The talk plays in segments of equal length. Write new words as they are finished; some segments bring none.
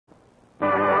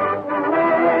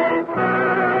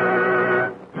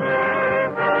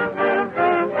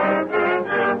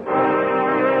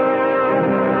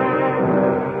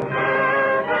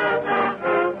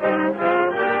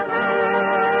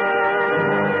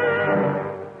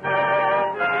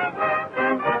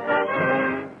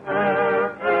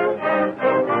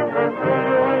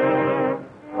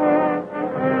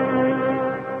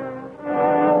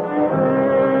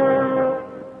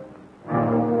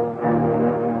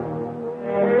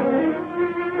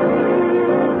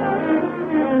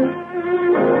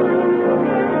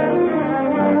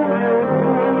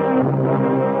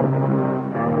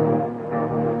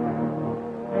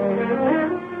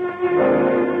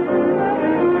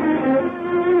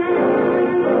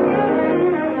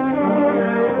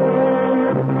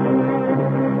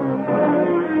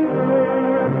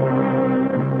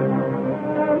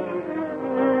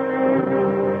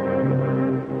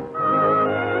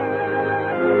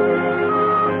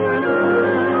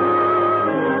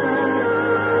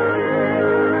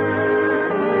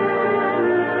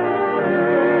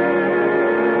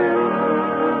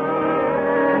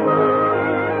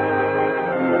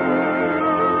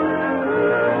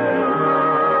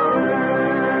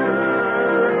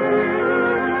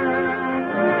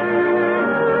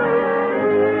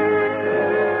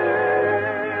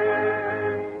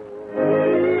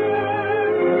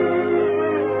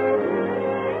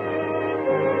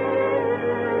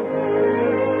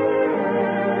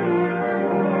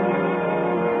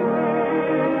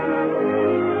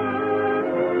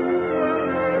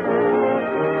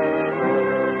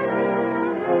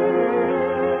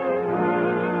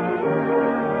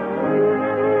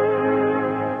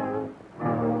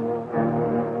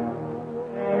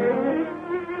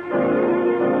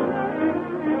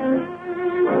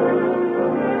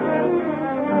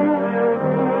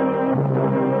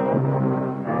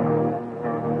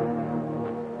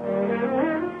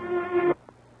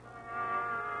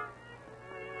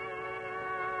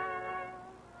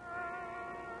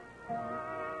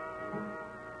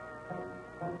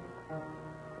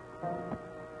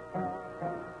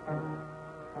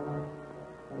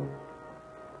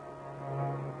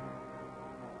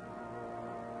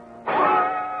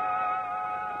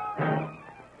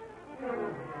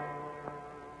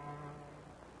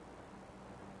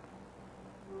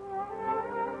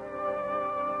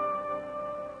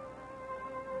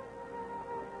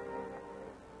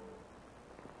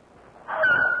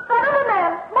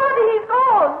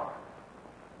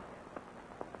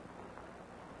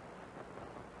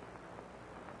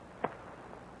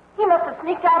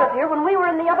sneaked out of here when we were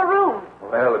in the other room.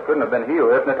 Well, it couldn't have been he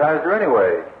who hypnotized her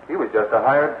anyway. He was just a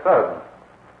hired thug.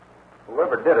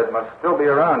 Whoever did it must still be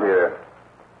around here.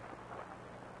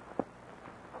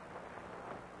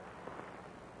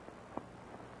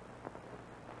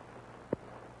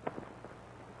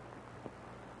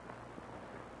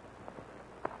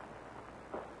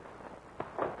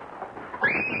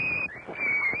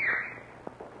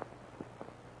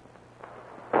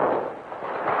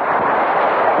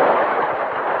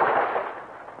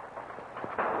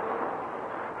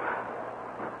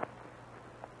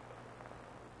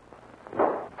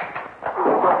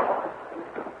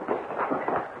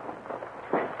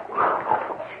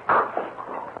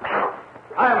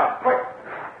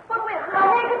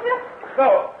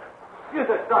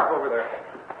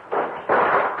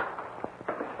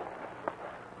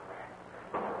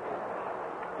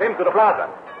 To the plaza.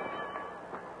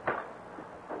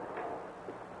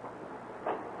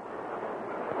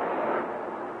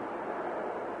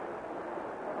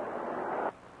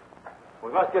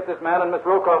 We must get this man and Miss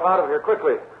Rokoff out of here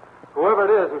quickly. Whoever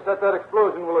it is who set that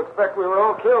explosion will expect we were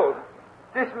all killed.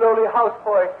 This lowly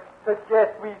houseboy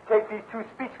suggests we take these two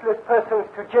speechless persons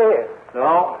to jail.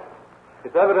 No.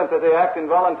 It's evident that they act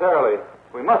involuntarily.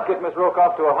 We must get Miss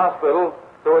Rokoff to a hospital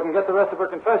so we can get the rest of her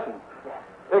confession.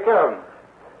 Take care of him.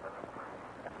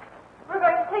 We're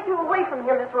going to take you away from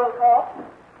here, Miss Rokoff.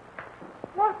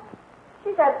 What?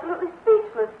 She's absolutely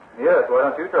speechless. Yes, why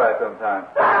don't you try sometime?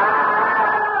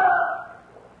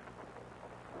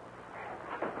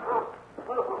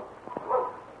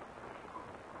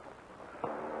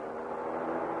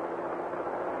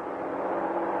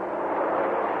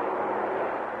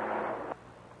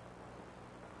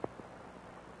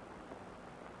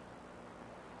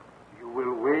 You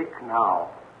will wake now.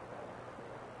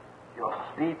 Your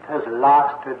sleep has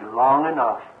lasted long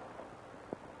enough.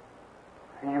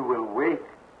 You will wake.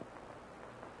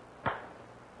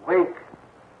 Wake.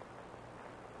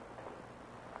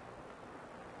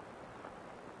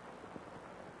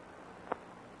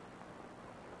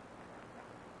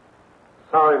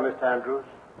 Sorry, Mr. Andrews.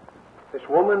 This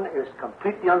woman is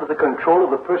completely under the control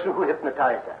of the person who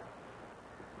hypnotized her.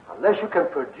 Unless you can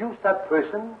produce that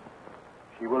person,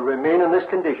 she will remain in this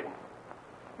condition.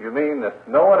 You mean that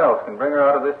no one else can bring her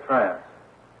out of this trance?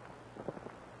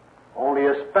 Only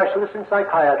a specialist in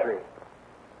psychiatry.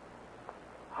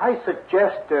 I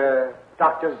suggest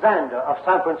Dr. Zander of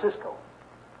San Francisco.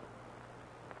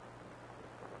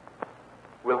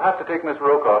 We'll have to take Miss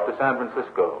Rokoff to San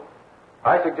Francisco.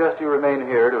 I suggest you remain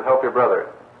here to help your brother.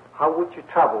 How would you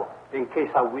travel in case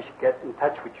I wish to get in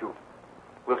touch with you?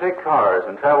 We'll take cars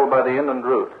and travel by the inland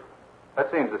route.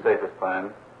 That seems the safest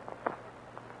plan.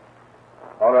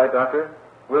 All right, Doctor.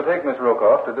 We'll take Miss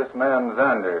Rokoff to this man,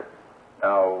 Zander.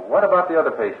 Now, what about the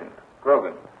other patient,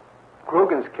 Grogan?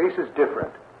 Grogan's case is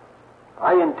different.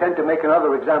 I intend to make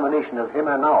another examination of him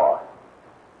in an hour.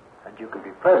 And you can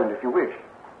be present if you wish.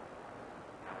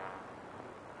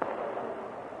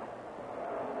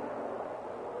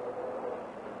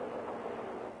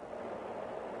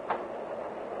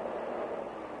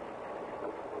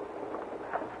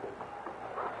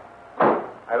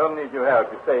 I don't need your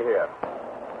help. You stay here.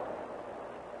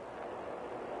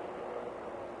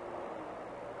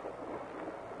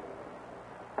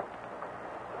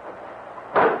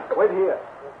 Wait here.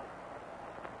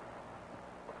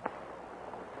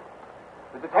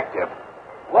 The detective.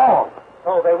 Long.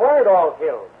 So they weren't all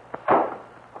killed.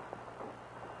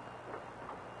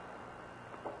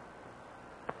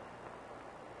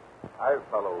 I'll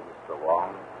follow Mr.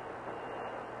 Wong.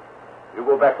 You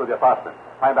go back to the apartment.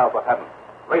 Find out what happened.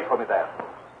 Wait for me there.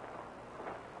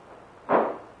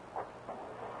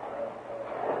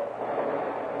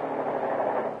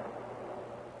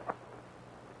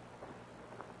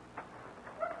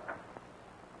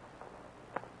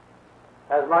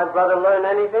 Has my brother learned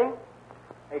anything?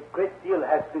 A great deal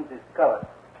has been discovered,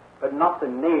 but not the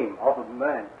name of the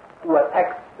man who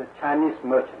attacked the Chinese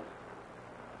merchants.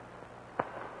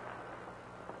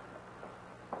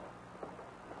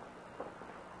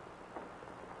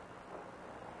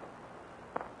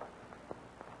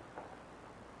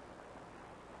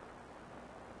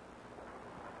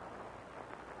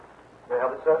 May I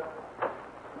help you, sir?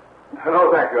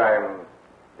 No, thank you. I'm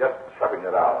just shopping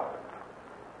around.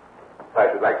 If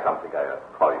I should like something, I'll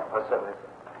call you. Oh, certainly, sir.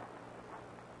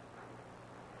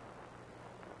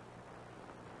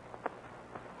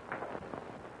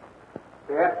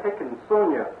 They have taken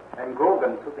Sonia and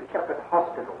Grogan to the Shepherd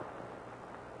Hospital.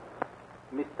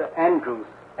 Mr. Andrews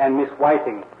and Miss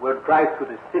Whiting will drive to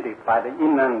the city by the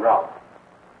inland route.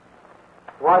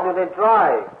 Why do they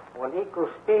drive when equal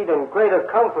speed and greater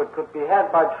comfort could be had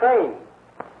by train?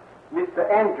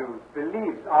 Mr. Andrews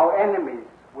believes our enemies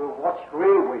will watch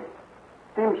railways,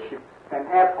 steamships, and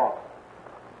airports.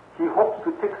 He hopes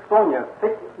to take Sonia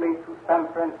safely to San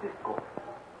Francisco.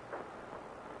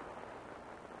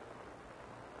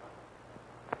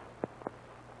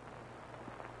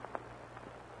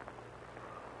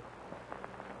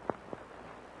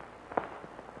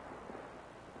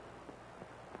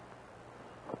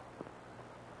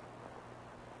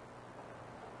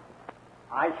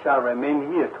 I shall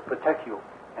remain here to protect you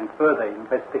and further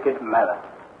investigate the matter.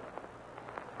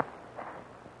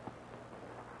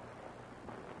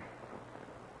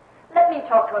 Let me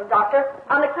talk to him, Doctor.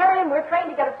 On the Clarion, we're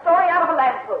trained to get a story out of a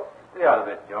lamppost. Stay out of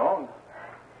it, Jones.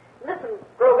 Listen,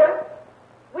 Grogan,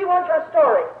 we want your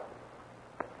story.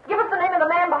 Give us the name of the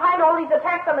man behind all these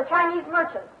attacks on the Chinese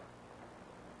merchants.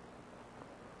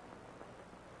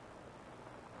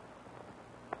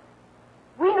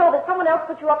 We know that someone else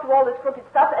put you up to all this crooked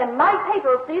stuff, and my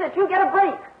paper will see that you get a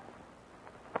break.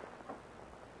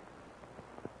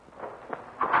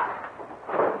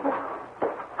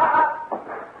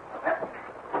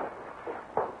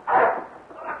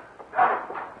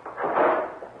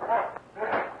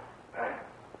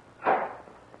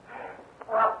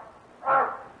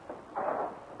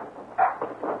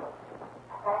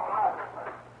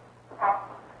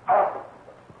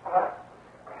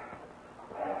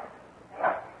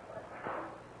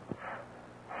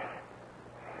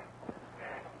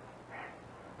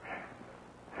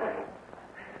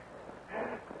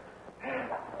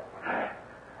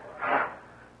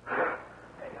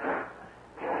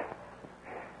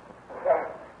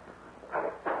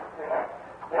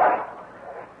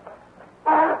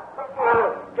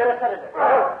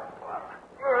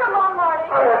 Come on, Marty.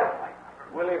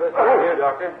 We'll leave us here,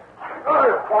 Doctor.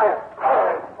 Quiet.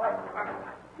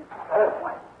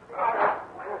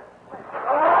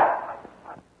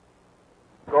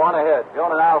 Go on ahead.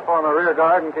 Joan and I'll form a rear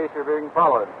guard in case you're being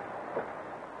followed.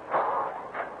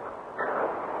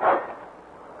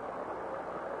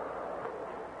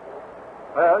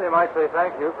 Well, you might say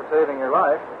thank you for saving your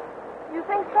life. You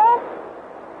think so?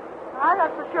 I'm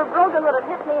not so sure Grogan would have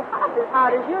hit me half as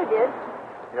hard as you did.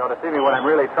 You ought to see me when I'm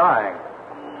really trying.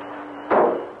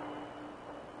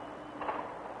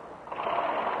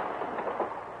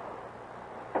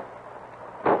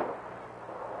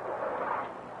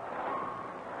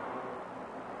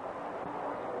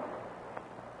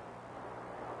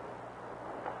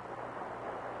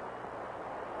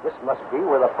 This must be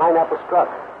where the pineapple struck.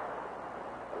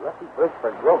 A lucky break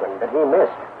for Grogan, but he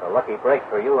missed. A lucky break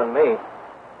for you and me.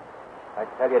 I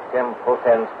tell you, Tim,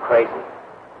 Fulton's crazy.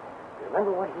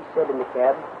 Remember what he said in the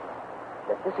cab?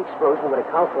 That this explosion would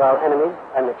account for our enemies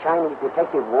and the Chinese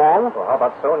detective Wong? Well, how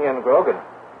about Sonia and Grogan?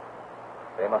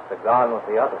 They must have gone with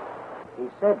the others. He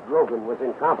said Grogan was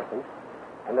incompetent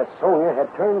and that Sonia had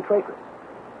turned traitorous.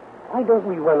 Why don't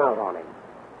we run out on him?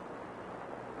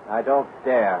 I don't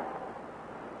dare.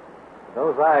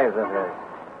 Those eyes of his.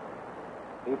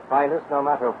 He'd find us no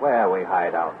matter where we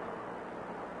hide out.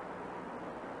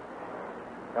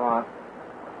 Come on.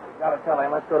 We've got to tell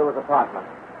him. Let's go to his apartment.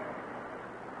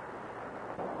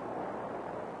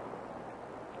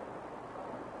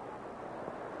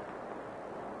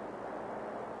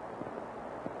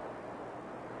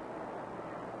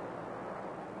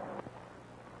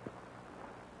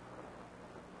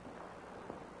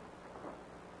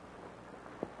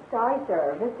 Sorry,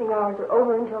 sir. Visiting hours are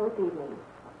over until this evening.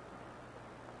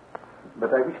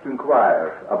 But I wish to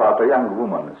inquire about a young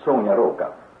woman, Sonia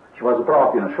Roka. She was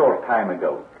brought in a short time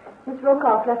ago. Miss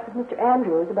Rokoff left with Mr.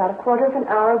 Andrews about a quarter of an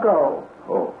hour ago.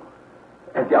 Oh.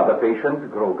 And the other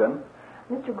patient, Grogan?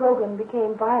 Mr. Grogan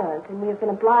became violent, and we have been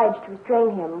obliged to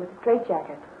restrain him with a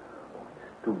straitjacket.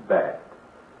 Too bad.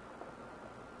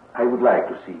 I would like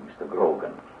to see Mr.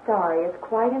 Grogan. Sorry, it's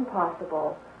quite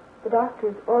impossible. The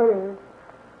doctor's orders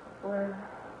were...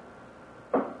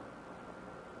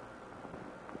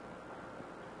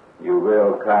 You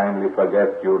will kindly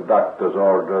forget your doctor's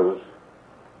orders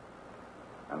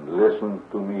and listen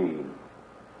to me.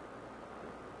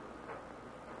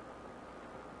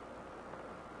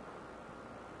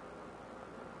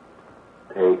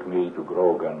 Take me to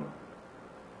Grogan.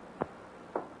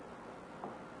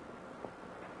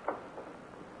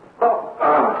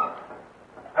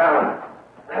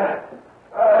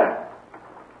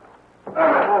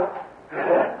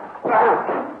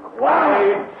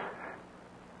 Quiet!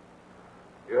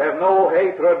 You have no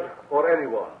hatred for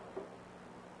anyone.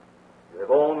 You have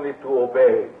only to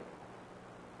obey.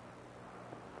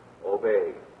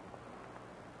 Obey.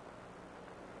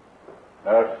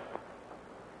 Nurse,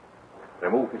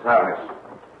 remove his harness.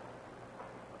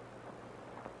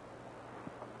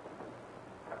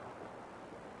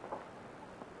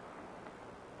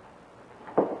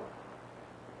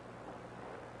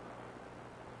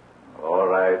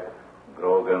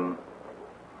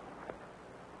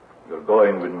 Go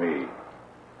in with me.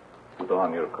 Put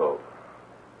on your coat.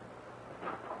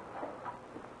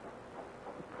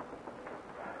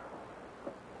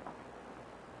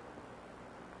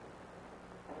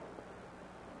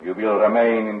 You will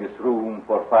remain in this room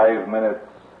for 5 minutes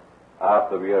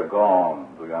after we are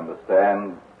gone. Do you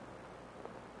understand?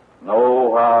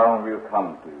 No harm will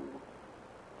come to you.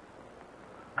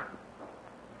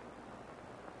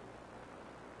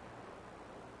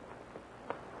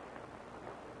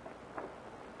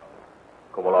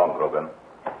 Come along, Grogan.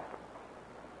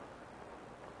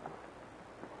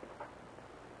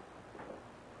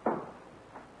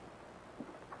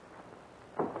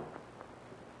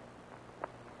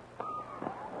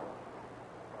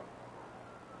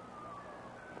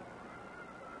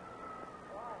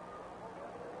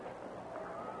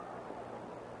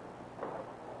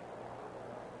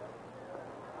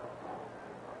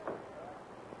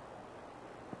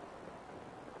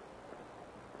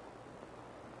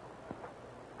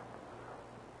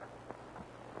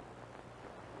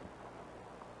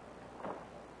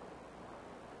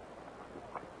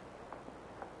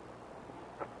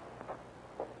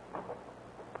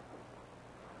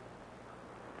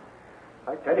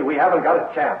 I tell you, we haven't got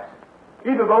a chance.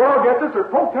 Either the law gets us or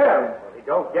Potent. Well, he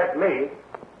don't get me.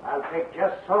 I'll take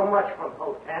just so much from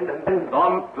Potent and then...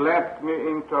 Don't let me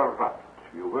interrupt.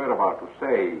 You were about to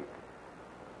say...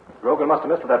 Grogan must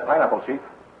have missed that pineapple, Chief.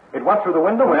 It went through the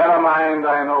window and... Never mind,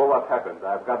 I know what happened.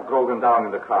 I've got Grogan down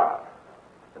in the car.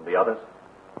 And the others?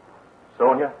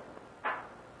 Sonia?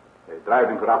 They're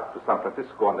driving her up to San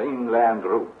Francisco on the inland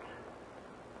route.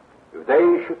 If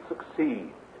they should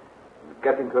succeed in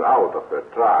getting her out of her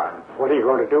trance... What are you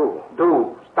going to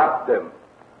do? Stop them.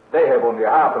 They have only a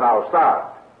half an hour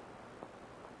start.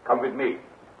 Come with me.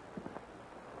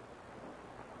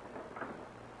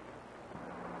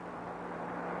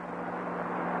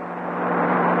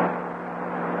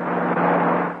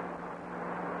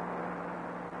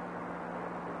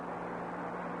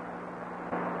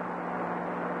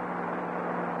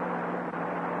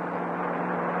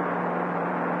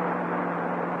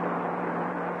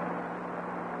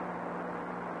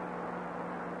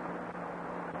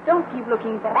 Don't keep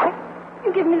looking back.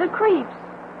 You give me the creeps.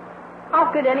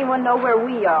 How could anyone know where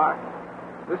we are?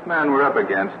 This man we're up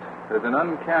against has an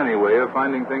uncanny way of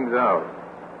finding things out.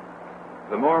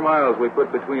 The more miles we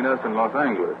put between us and Los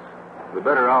Angeles, the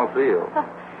better I'll feel.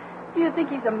 Do you think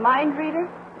he's a mind reader?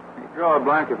 He'd draw a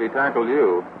blank if he tackled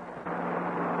you.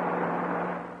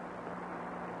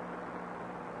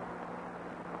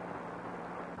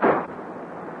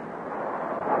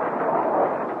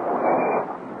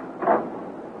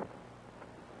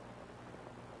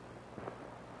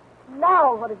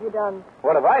 Now, what have you done?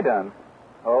 What have I done?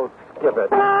 Oh, skip it.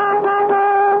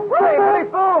 Hey,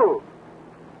 fool!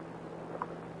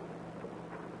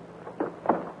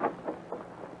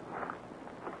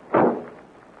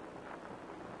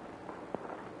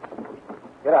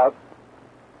 Get out.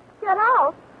 Get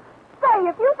out? Say,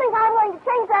 if you think I'm going to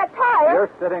change that tire...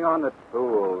 You're sitting on the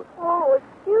stool. Oh,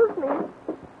 excuse me.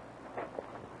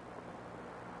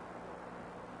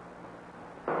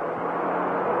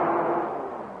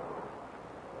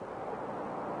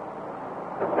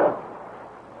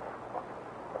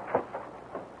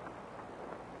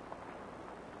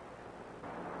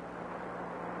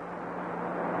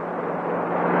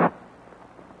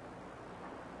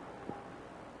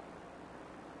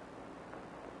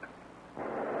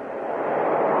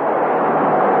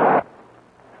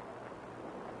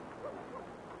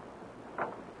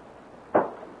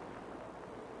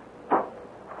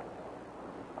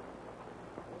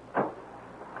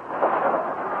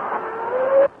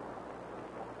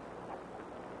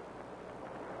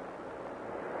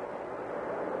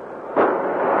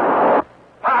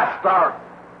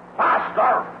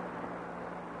 Faster!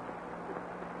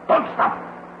 Don't stop!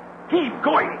 Keep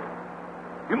going!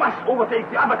 You must overtake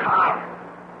the other car!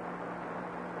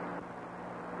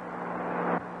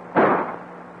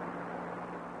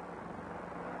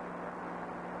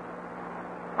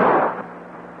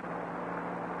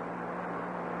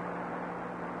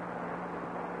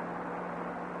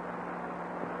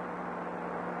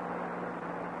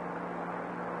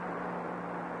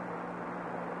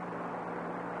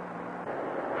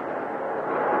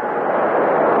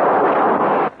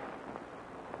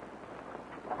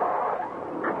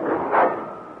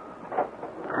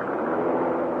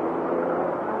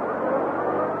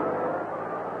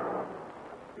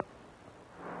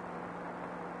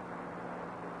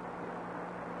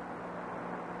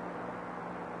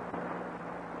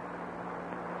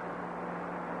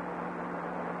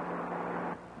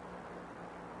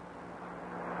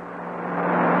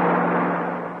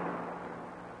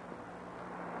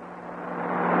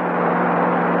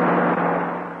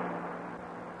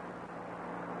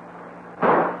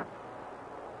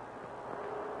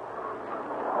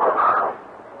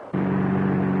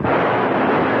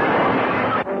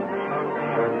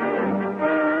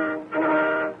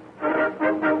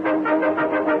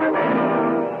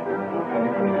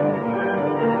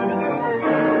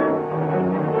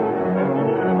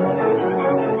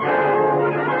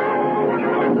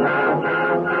 Chinatown.